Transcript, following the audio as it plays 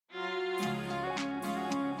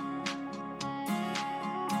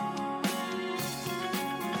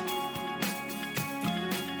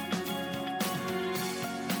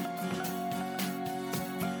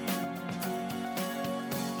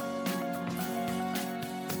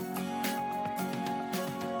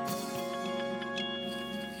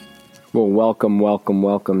Well,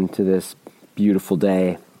 welcome to this beautiful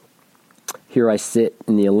day. Here I sit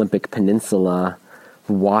in the Olympic Peninsula,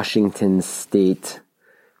 Washington State,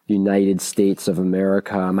 United States of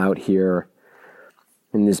America. I'm out here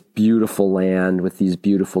in this beautiful land with these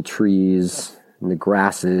beautiful trees and the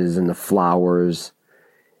grasses and the flowers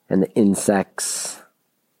and the insects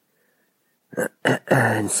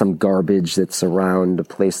and some garbage that's around the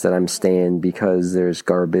place that I'm staying because there's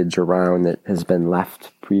garbage around that has been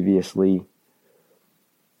left previously.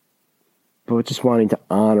 But just wanting to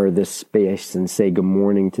honor this space and say good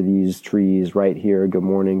morning to these trees right here. Good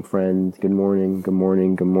morning, friend. Good morning, good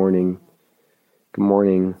morning, good morning. Good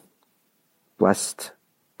morning. Blessed,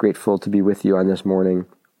 grateful to be with you on this morning.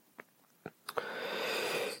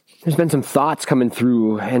 There's been some thoughts coming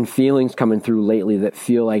through and feelings coming through lately that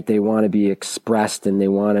feel like they want to be expressed and they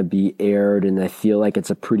want to be aired, and I feel like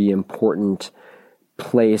it's a pretty important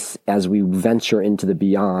place as we venture into the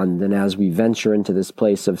beyond and as we venture into this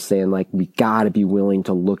place of saying, like, we got to be willing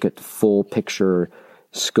to look at the full picture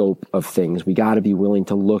scope of things. We got to be willing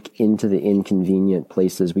to look into the inconvenient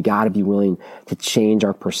places. We got to be willing to change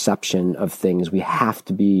our perception of things.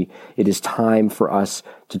 It is time for us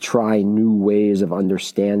to try new ways of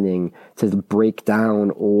understanding, to break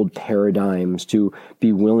down old paradigms, to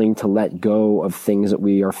be willing to let go of things that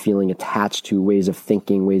we are feeling attached to, ways of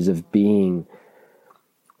thinking, ways of being.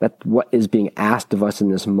 That what is being asked of us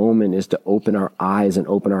in this moment is to open our eyes and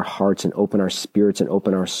open our hearts and open our spirits and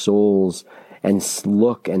open our souls and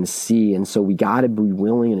look and see. And so we got to be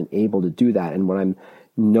willing and able to do that. And what I'm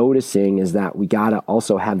noticing is that we got to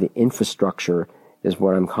also have the infrastructure, is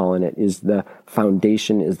what I'm calling it, is the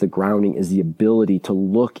foundation, is the grounding, is the ability to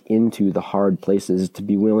look into the hard places, to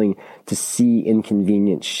be willing to see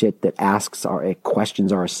inconvenient shit that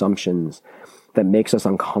questions our assumptions, that makes us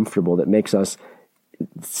uncomfortable, that makes us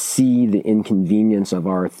see the inconvenience of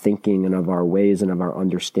our thinking and of our ways and of our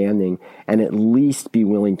understanding, and at least be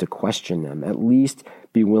willing to question them, at least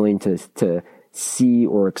be willing to see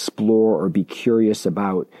or explore or be curious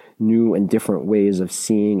about new and different ways of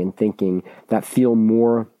seeing and thinking that feel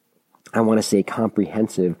more, I want to say,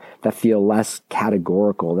 comprehensive, that feel less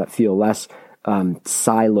categorical, that feel less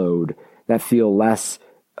siloed, that feel less,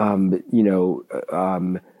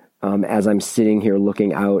 as I'm sitting here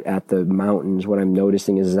looking out at the mountains, what I'm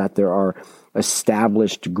noticing is that there are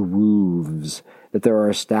established grooves, that there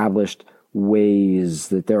are established ways,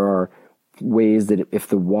 that there are ways that if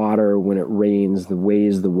the water, when it rains, the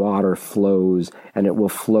ways the water flows, and it will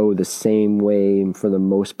flow the same way for the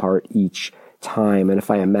most part each time. And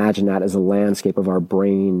if I imagine that as a landscape of our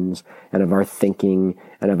brains and of our thinking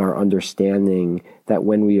and of our understanding, that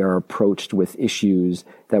when we are approached with issues,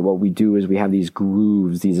 that what we do is we have these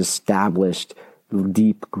grooves, these established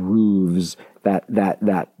deep grooves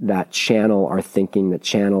that channel our thinking, that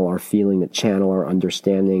channel our feeling, that channel our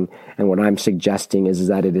understanding. And what I'm suggesting is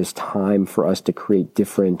that it is time for us to create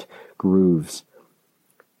different grooves,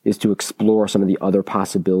 is to explore some of the other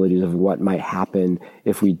possibilities of what might happen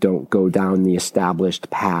if we don't go down the established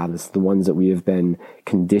paths, the ones that we have been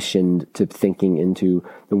conditioned to thinking into,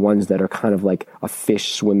 the ones that are kind of like a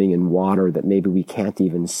fish swimming in water that maybe we can't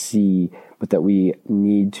even see, but that we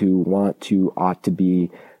need to, want to, ought to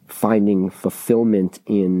be finding fulfillment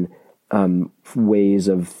in ways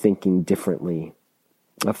of thinking differently,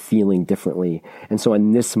 of feeling differently. And so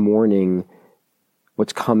on this morning,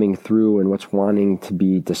 what's coming through and what's wanting to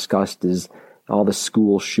be discussed is all the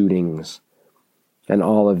school shootings and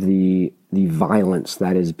all of the violence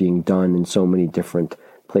that is being done in so many different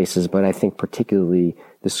places. But I think particularly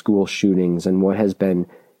the school shootings, and what has been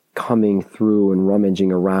coming through and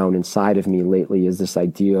rummaging around inside of me lately is this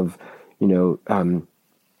idea of,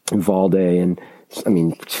 Uvalde. And I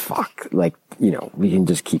mean, we can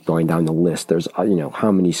just keep going down the list. There's,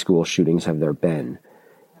 how many school shootings have there been?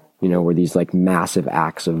 Where these like massive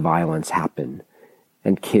acts of violence happen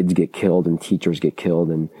and kids get killed and teachers get killed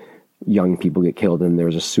and young people get killed and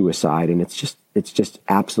there's a suicide. And it's just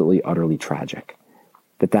absolutely, utterly tragic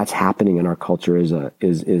that that's happening in our culture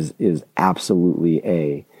is absolutely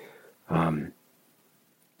a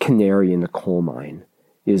canary in the coal mine,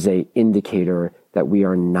 is a indicator that we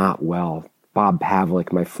are not well. Bob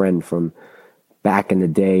Pavlik, my friend from back in the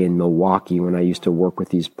day in Milwaukee, when I used to work with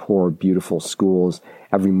these poor, beautiful schools,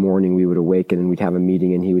 every morning we would awaken and we'd have a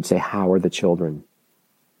meeting and he would say, "How are the children?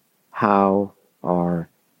 How are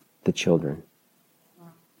the children?"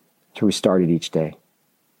 So we started each day.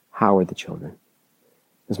 How are the children?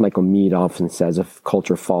 As Michael Meade often says, if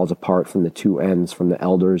culture falls apart from the two ends, from the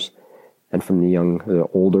elders and from the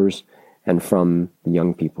olders and from the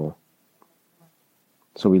young people.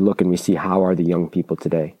 So we look and we see, how are the young people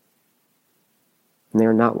today? And they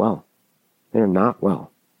are not well. They're not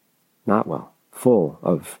well, full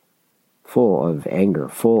of anger,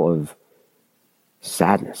 full of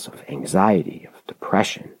sadness, of anxiety, of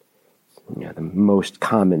depression. The most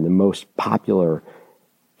common, the most popular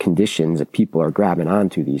conditions that people are grabbing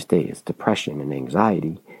onto these days, depression and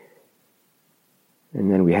anxiety. And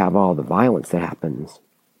then we have all the violence that happens.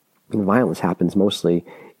 And the violence happens mostly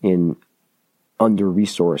in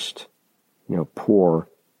under-resourced, poor,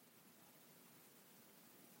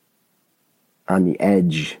 on the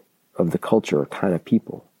edge of the culture kind of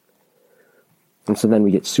people. And so then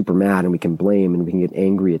we get super mad and we can blame and we can get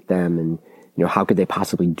angry at them and, how could they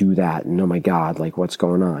possibly do that? And oh my God, like what's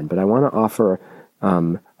going on? But I want to offer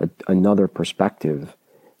another perspective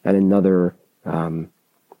and another,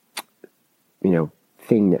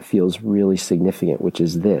 thing that feels really significant, which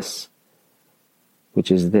is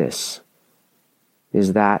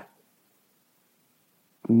that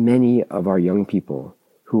many of our young people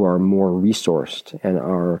who are more resourced and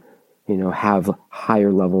are, have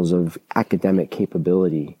higher levels of academic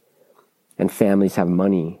capability, and families have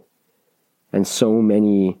money, and so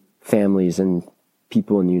many families and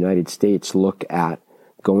people in the United States look at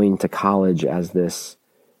going to college as this,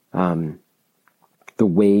 the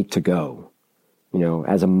way to go,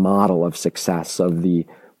 as a model of success, of the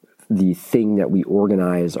thing that we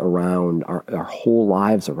organize around our whole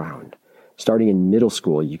lives around. Starting in middle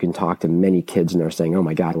school, you can talk to many kids and they're saying, oh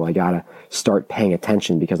my God, well, I got to start paying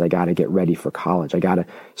attention because I got to get ready for college. I got to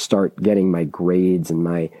start getting my grades and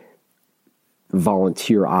my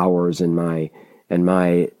volunteer hours and my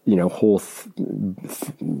whole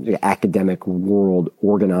academic world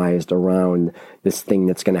organized around this thing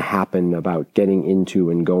that's going to happen about getting into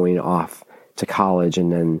and going off to college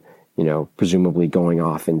and then, presumably going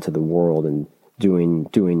off into the world and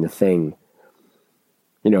doing the thing.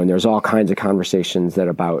 And there's all kinds of conversations that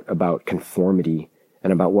about conformity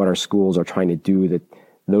and about what our schools are trying to do, that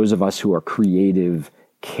those of us who are creative,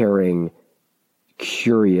 caring,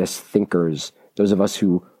 curious thinkers, those of us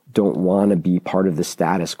who don't want to be part of the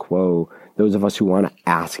status quo, those of us who want to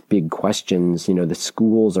ask big questions, the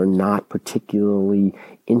schools are not particularly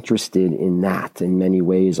interested in that in many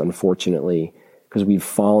ways, unfortunately, because we've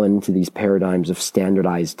fallen into these paradigms of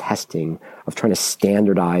standardized testing, of trying to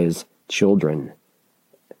standardize children.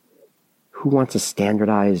 Who wants a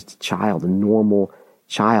standardized child, a normal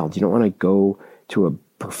child? You don't want to go to a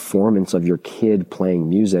performance of your kid playing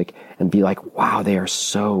music and be like, wow, they are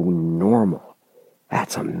so normal.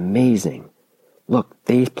 That's amazing. Look,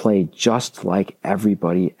 they play just like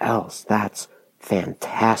everybody else. That's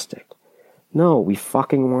fantastic. No, we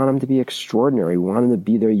fucking want them to be extraordinary. We want them to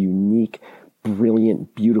be their unique,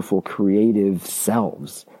 brilliant, beautiful, creative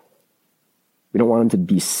selves. We don't want them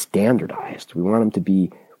to be standardized. We want them to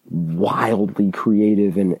be wildly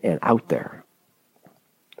creative and out there.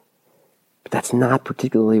 But that's not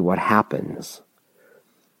particularly what happens.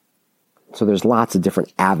 So there's lots of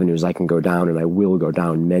different avenues I can go down, and I will go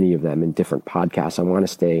down many of them in different podcasts. I want to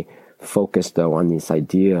stay focused, though, on this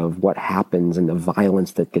idea of what happens and the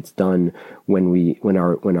violence that gets done when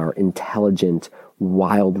our intelligent,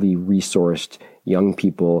 wildly resourced young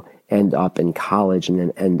people end up in college and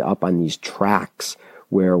then end up on these tracks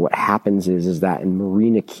where what happens is that, and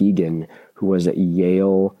Marina Keegan, who was at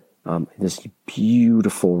Yale, this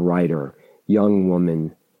beautiful writer, young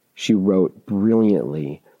woman, she wrote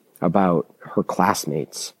brilliantly about her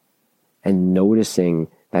classmates and noticing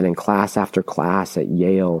that in class after class at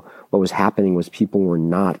Yale, what was happening was people were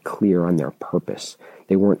not clear on their purpose.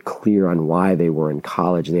 They weren't clear on why they were in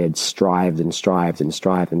college. They had strived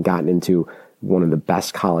and gotten into one of the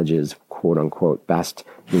best colleges, quote unquote, best,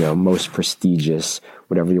 most prestigious,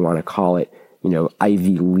 whatever you want to call it,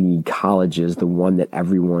 Ivy League colleges, the one that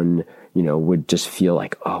everyone, would just feel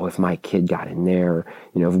like, oh, if my kid got in there,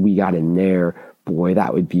 if we got in there, boy,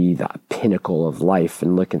 that would be the pinnacle of life.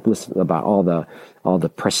 And listen about all the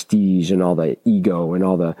prestige and all the ego and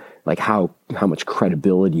all the, like, how much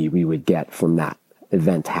credibility we would get from that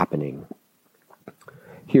event happening.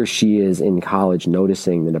 Here she is in college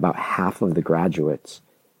noticing that about half of the graduates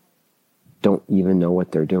don't even know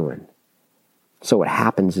what they're doing. So what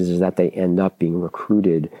happens is that they end up being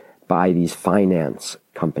recruited by these finance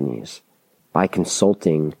companies, by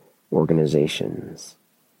consulting organizations,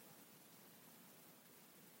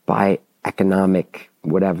 by economic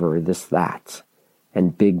whatever, this, that,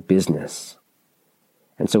 and big business.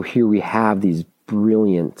 And so here we have these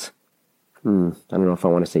brilliant, I don't know if I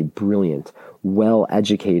want to say brilliant,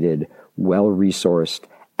 well-educated, well-resourced,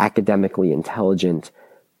 academically intelligent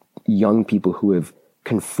young people who have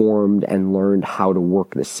conformed and learned how to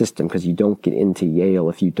work the system, because you don't get into Yale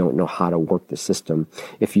if you don't know how to work the system,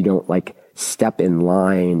 if you don't step in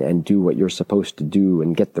line and do what you're supposed to do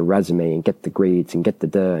and get the resume and get the grades and get the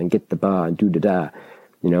da and get the ba and do da da.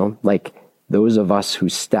 Like those of us who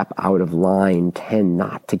step out of line tend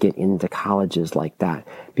not to get into colleges like that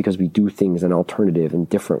because we do things in alternative and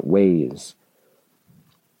different ways.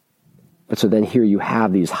 But so then here you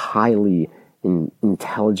have these highly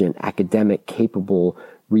intelligent, academic, capable,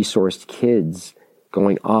 resourced kids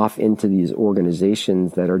going off into these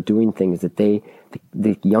organizations that are doing things that the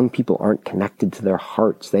young people aren't connected to their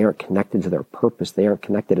hearts. They aren't connected to their purpose. They aren't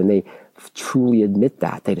connected. And they truly admit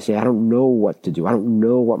that. They just say, I don't know what to do. I don't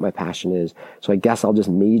know what my passion is. So I guess I'll just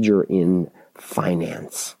major in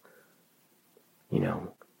finance, And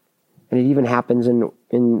it even happens in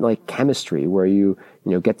like chemistry where you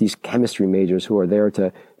get these chemistry majors who are there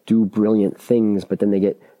to do brilliant things, but then they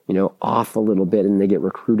get off a little bit and they get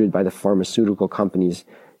recruited by the pharmaceutical companies.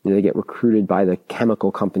 They get recruited by the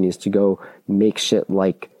chemical companies to go make shit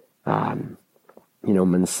like,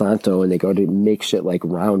 Monsanto, and they go to make shit like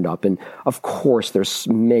Roundup. And of course, there's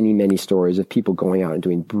many, many stories of people going out and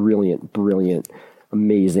doing brilliant,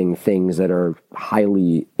 amazing things that are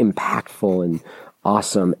highly impactful and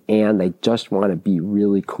awesome. And I just want to be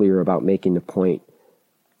really clear about making the point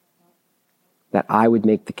that I would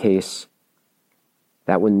make the case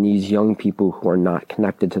that when these young people who are not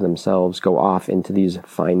connected to themselves go off into these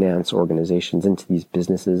finance organizations, into these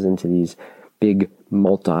businesses, into these big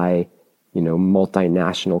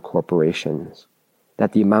multinational corporations,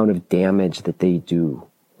 that the amount of damage that they do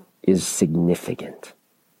is significant.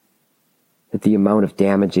 That the amount of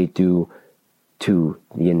damage they do to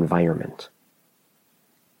the environment,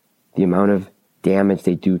 the amount of damage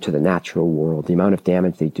they do to the natural world, the amount of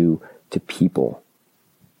damage they do to people,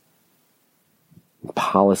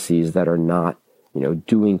 policies that are not,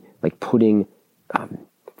 putting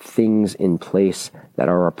things in place that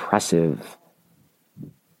are oppressive,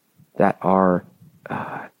 that are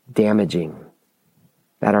damaging,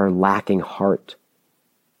 that are lacking heart,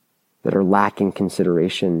 that are lacking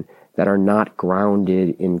consideration, that are not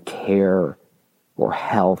grounded in care or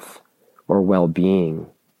health or well-being.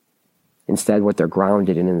 Instead, what they're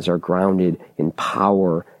grounded in is they're grounded in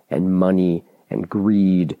power and money and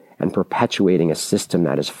greed and perpetuating a system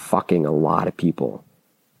that is fucking a lot of people.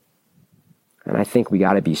 And I think we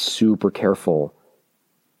got to be super careful.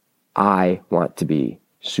 I want to be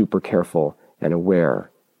super careful and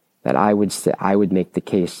aware that I would make the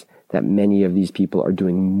case that many of these people are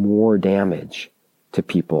doing more damage to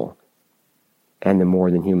people and the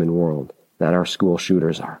more than human world than our school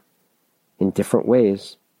shooters are, in different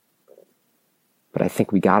ways. But I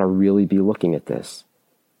think we got to really be looking at this.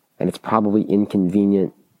 And it's probably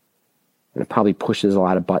inconvenient, and it probably pushes a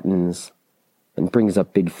lot of buttons and brings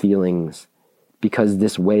up big feelings, because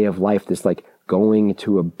this way of life, this like going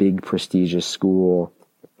to a big prestigious school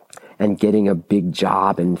and getting a big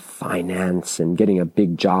job in finance and getting a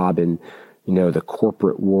big job in, the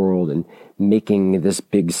corporate world and making this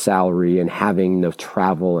big salary and having the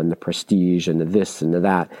travel and the prestige and the this and the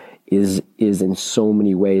that is in so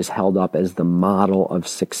many ways held up as the model of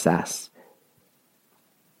success,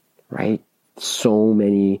 right? So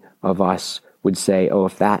many of us would say, oh,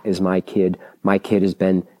 if that is my kid has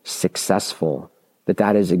been successful,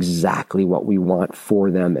 that is exactly what we want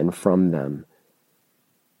for them and from them.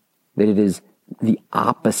 That it is the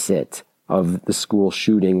opposite of the school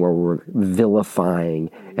shooting where we're vilifying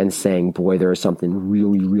and saying, boy, there is something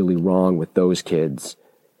really, really wrong with those kids.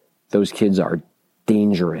 Those kids are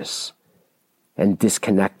dangerous and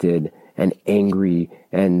disconnected and angry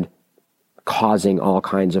and causing all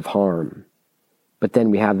kinds of harm. But then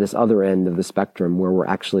we have this other end of the spectrum where we're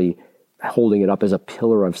actually holding it up as a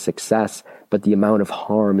pillar of success, but the amount of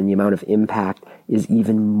harm and the amount of impact is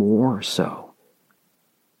even more so.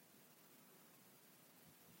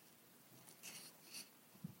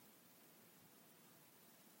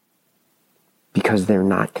 Because they're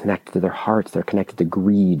not connected to their hearts, they're connected to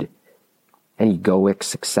greed and egoic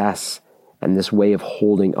success and this way of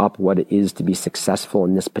holding up what it is to be successful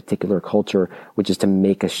in this particular culture, which is to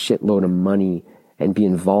make a shitload of money and be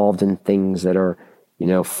involved in things that are,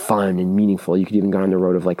 fun and meaningful. You could even go on the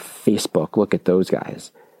road of like Facebook. Look at those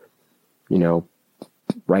guys,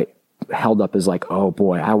 right? Held up as like, oh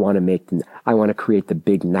boy, I want to create the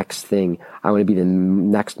big next thing. I want to be the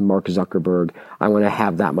next Mark Zuckerberg. I want to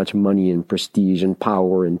have that much money and prestige and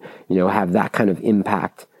power and, have that kind of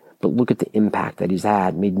impact. But look at the impact that he's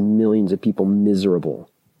had, made millions of people miserable.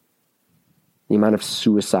 The amount of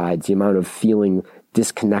suicides, the amount of feeling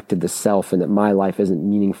disconnected to self and that my life isn't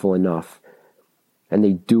meaningful enough. And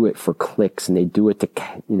they do it for clicks and they do it to,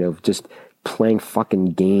 just playing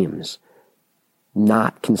fucking games.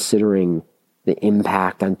 Not considering the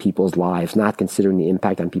impact on people's lives, not considering the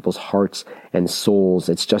impact on people's hearts and souls.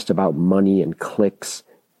 It's just about money and clicks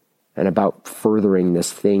and about furthering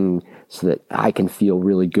this thing so that I can feel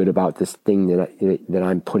really good about this thing that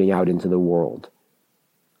I'm putting out into the world.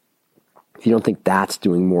 If you don't think that's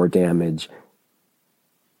doing more damage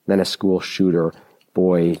than a school shooter,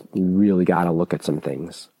 boy, you really got to look at some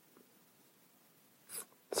things.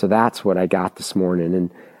 So that's what I got this morning.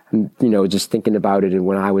 And just thinking about it, and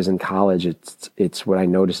when I was in college, it's what I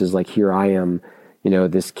noticed is like, here I am,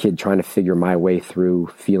 this kid trying to figure my way through,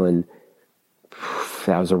 feeling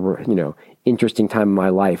that was a interesting time in my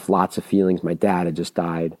life, lots of feelings. My dad had just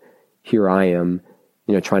died. Here I am,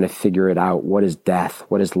 trying to figure it out. What is death?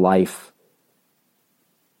 What is life?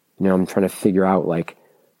 I'm trying to figure out like,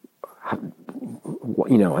 I'm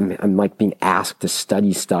like being asked to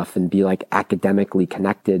study stuff and be like academically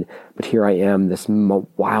connected, but here I am, this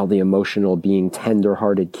wildly emotional, being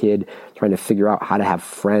tender-hearted kid trying to figure out how to have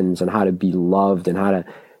friends and how to be loved and how to,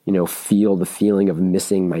 feel the feeling of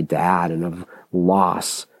missing my dad and of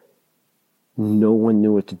loss. No one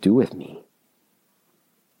knew what to do with me.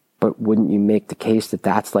 But wouldn't you make the case that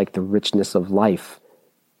that's like the richness of life?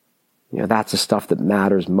 That's the stuff that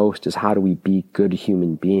matters most, is how do we be good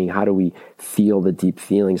human being? How do we feel the deep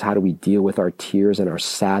feelings? How do we deal with our tears and our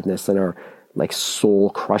sadness and our like soul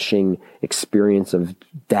crushing experience of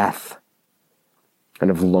death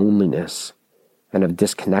and of loneliness and of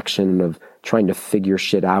disconnection and of trying to figure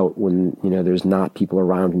shit out when, there's not people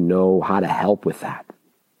around who know how to help with that.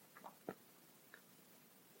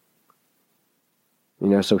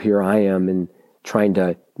 So here I am and trying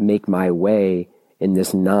to make my way in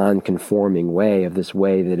this non-conforming way, of this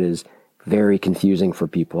way that is very confusing for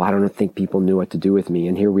people. I don't think people knew what to do with me.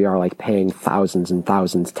 And here we are like paying thousands and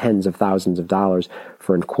thousands, tens of thousands of dollars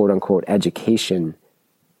for an quote unquote education.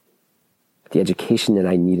 The education that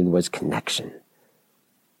I needed was connection.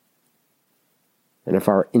 And if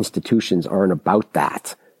our institutions aren't about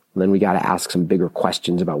that, then we got to ask some bigger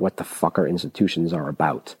questions about what the fuck our institutions are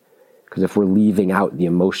about. Because if we're leaving out the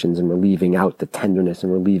emotions and we're leaving out the tenderness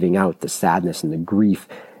and we're leaving out the sadness and the grief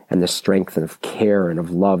and the strength and of care and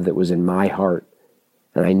of love that was in my heart,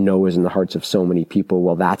 and I know is in the hearts of so many people,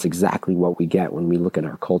 well, that's exactly what we get when we look at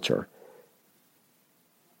our culture.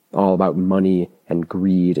 All about money and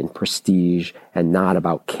greed and prestige, and not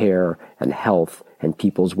about care and health and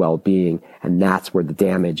people's well-being. And that's where the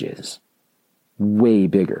damage is. Way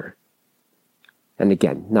bigger. And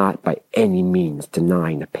again, not by any means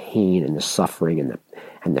denying the pain and the suffering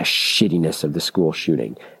and the shittiness of the school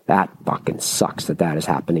shooting. That fucking sucks that is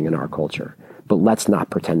happening in our culture. But let's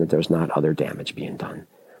not pretend that there's not other damage being done.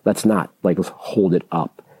 Let's not hold it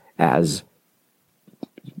up as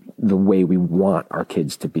the way we want our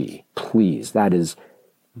kids to be. Please, that is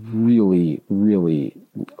really, really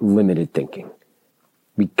limited thinking.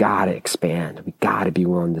 We gotta expand. We gotta be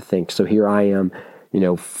willing to think. So here I am,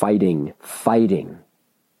 fighting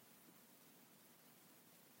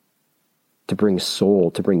to bring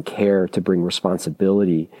soul, to bring care, to bring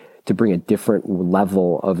responsibility, to bring a different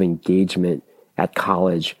level of engagement at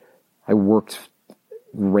college. I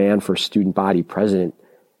ran for student body president,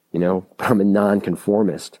 but I'm a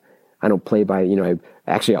nonconformist. I don't play by, I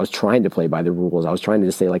was trying to play by the rules. I was trying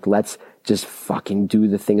to say let's just fucking do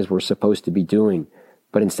the things we're supposed to be doing.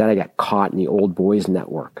 But instead I got caught in the old boys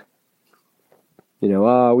network.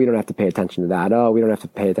 Oh, we don't have to pay attention to that. Oh, we don't have to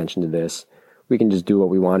pay attention to this. We can just do what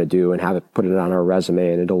we want to do and put it on our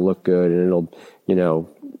resume, and it'll look good, and it'll,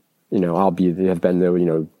 have been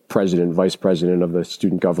the, president, vice president of the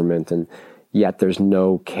student government, and yet there's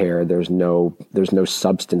no care, there's no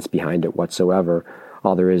substance behind it whatsoever.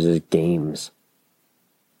 All there is games.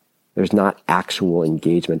 There's not actual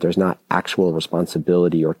engagement. There's not actual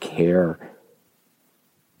responsibility or care.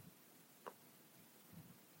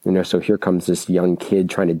 So here comes this young kid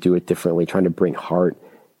trying to do it differently, trying to bring heart,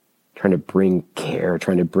 trying to bring care,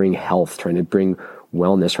 trying to bring health, trying to bring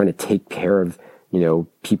wellness, trying to take care of,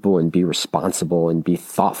 people and be responsible and be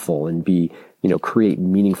thoughtful and be, create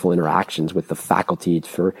meaningful interactions with the faculty,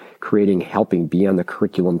 for helping be on the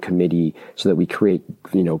curriculum committee so that we create,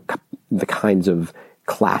 the kinds of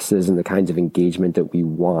classes and the kinds of engagement that we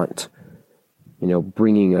want,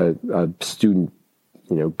 bringing a student,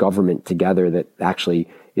 government together that actually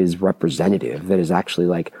is representative, that is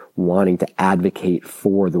actually wanting to advocate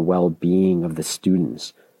for the well-being of the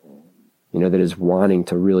students, that is wanting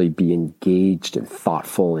to really be engaged and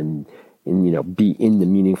thoughtful and be in the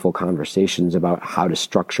meaningful conversations about how to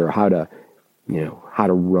structure, how to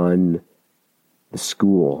run the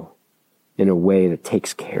school in a way that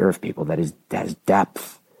takes care of people, that has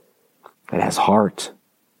depth, that has heart.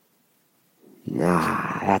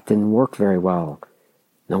 Nah, that didn't work very well.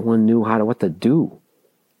 No one knew what to do.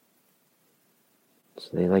 So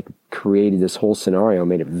they created this whole scenario,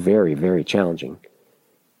 made it very, very challenging.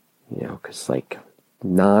 Because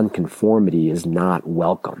non-conformity is not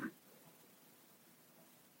welcome.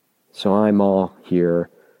 So I'm all here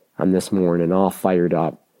on this morning, all fired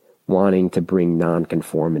up, wanting to bring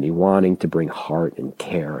non-conformity, wanting to bring heart and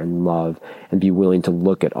care and love, and be willing to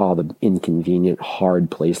look at all the inconvenient, hard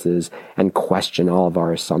places and question all of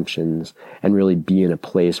our assumptions, and really be in a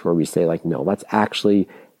place where we say, no, let's actually,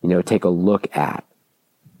 take a look at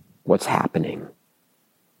what's happening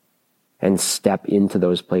and step into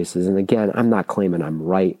those places. And again, I'm not claiming I'm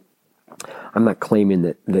right. I'm not claiming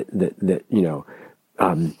that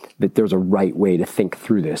there's a right way to think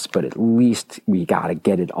through this, but at least we got to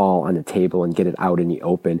get it all on the table and get it out in the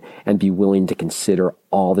open and be willing to consider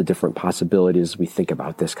all the different possibilities as we think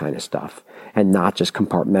about this kind of stuff, and not just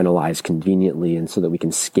compartmentalize conveniently and so that we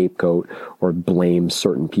can scapegoat or blame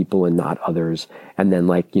certain people and not others, and then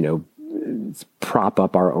prop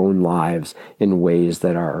up our own lives in ways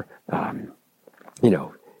that are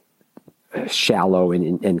shallow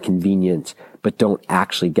and convenient, but don't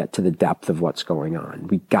actually get to the depth of what's going on.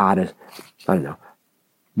 We gotta,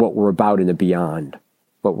 what we're about in the beyond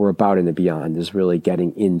is really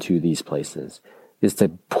getting into these places, is to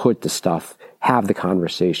put the stuff, have the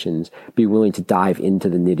conversations, be willing to dive into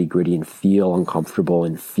the nitty gritty and feel uncomfortable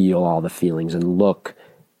and feel all the feelings and look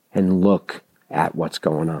at what's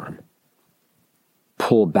going on.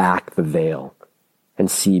 Pull back the veil and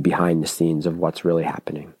see behind the scenes of what's really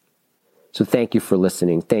happening. So thank you for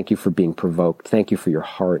listening. Thank you for being provoked. Thank you for your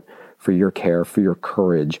heart, for your care, for your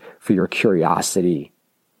courage, for your curiosity,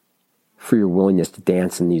 for your willingness to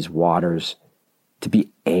dance in these waters, to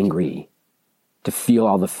be angry, to feel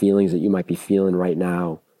all the feelings that you might be feeling right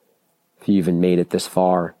now, if you even made it this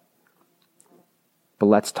far. But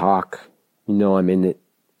let's talk. I'm in it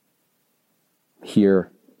here.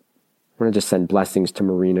 I want to just send blessings to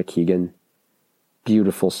Marina Keegan.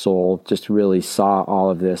 Beautiful soul, just really saw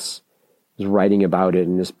all of this, was writing about it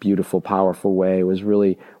in this beautiful, powerful way, was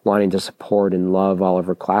really wanting to support and love all of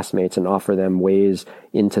her classmates and offer them ways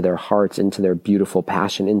into their hearts, into their beautiful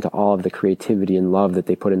passion, into all of the creativity and love that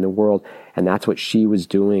they put in the world. And that's what she was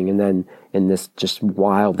doing. And then in this just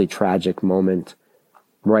wildly tragic moment,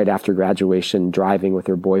 right after graduation, driving with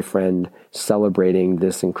her boyfriend, celebrating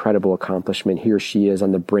this incredible accomplishment, here she is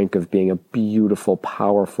on the brink of being a beautiful,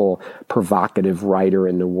 powerful, provocative writer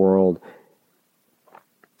in the world.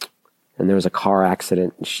 And there was a car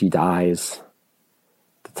accident and she dies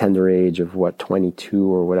at the tender age of 22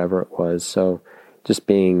 or whatever it was. So just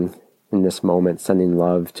being in this moment, sending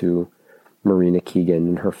love to Marina Keegan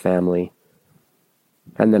and her family.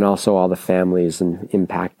 And then also all the families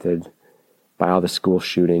impacted by all the school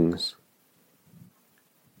shootings.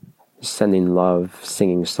 Sending love,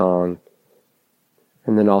 singing song.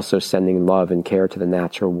 And then also sending love and care to the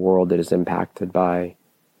natural world that is impacted by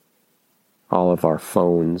all of our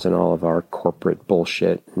phones and all of our corporate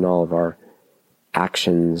bullshit and all of our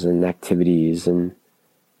actions and activities, and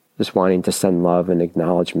just wanting to send love and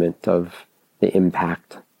acknowledgement of the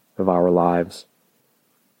impact of our lives.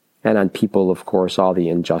 And on people, of course, all the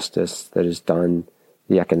injustice that is done,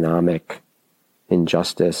 the economic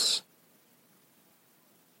injustice,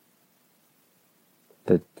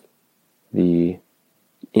 the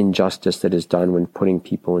injustice that is done when putting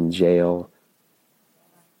people in jail,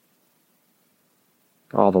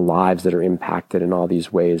 all the lives that are impacted in all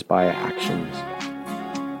these ways by actions.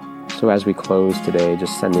 So as we close today,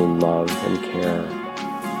 just sending love and care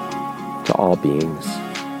to all beings,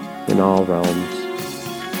 in all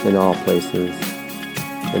realms, in all places,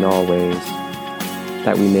 in all ways,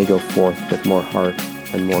 that we may go forth with more heart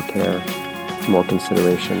and more care, more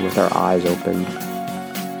consideration, with our eyes open,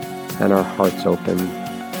 and our hearts open,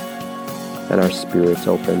 and our spirits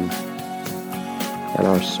open, and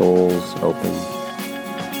our souls open.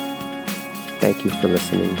 Thank you for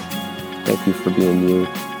listening. Thank you for being you,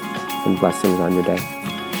 and blessings on your day.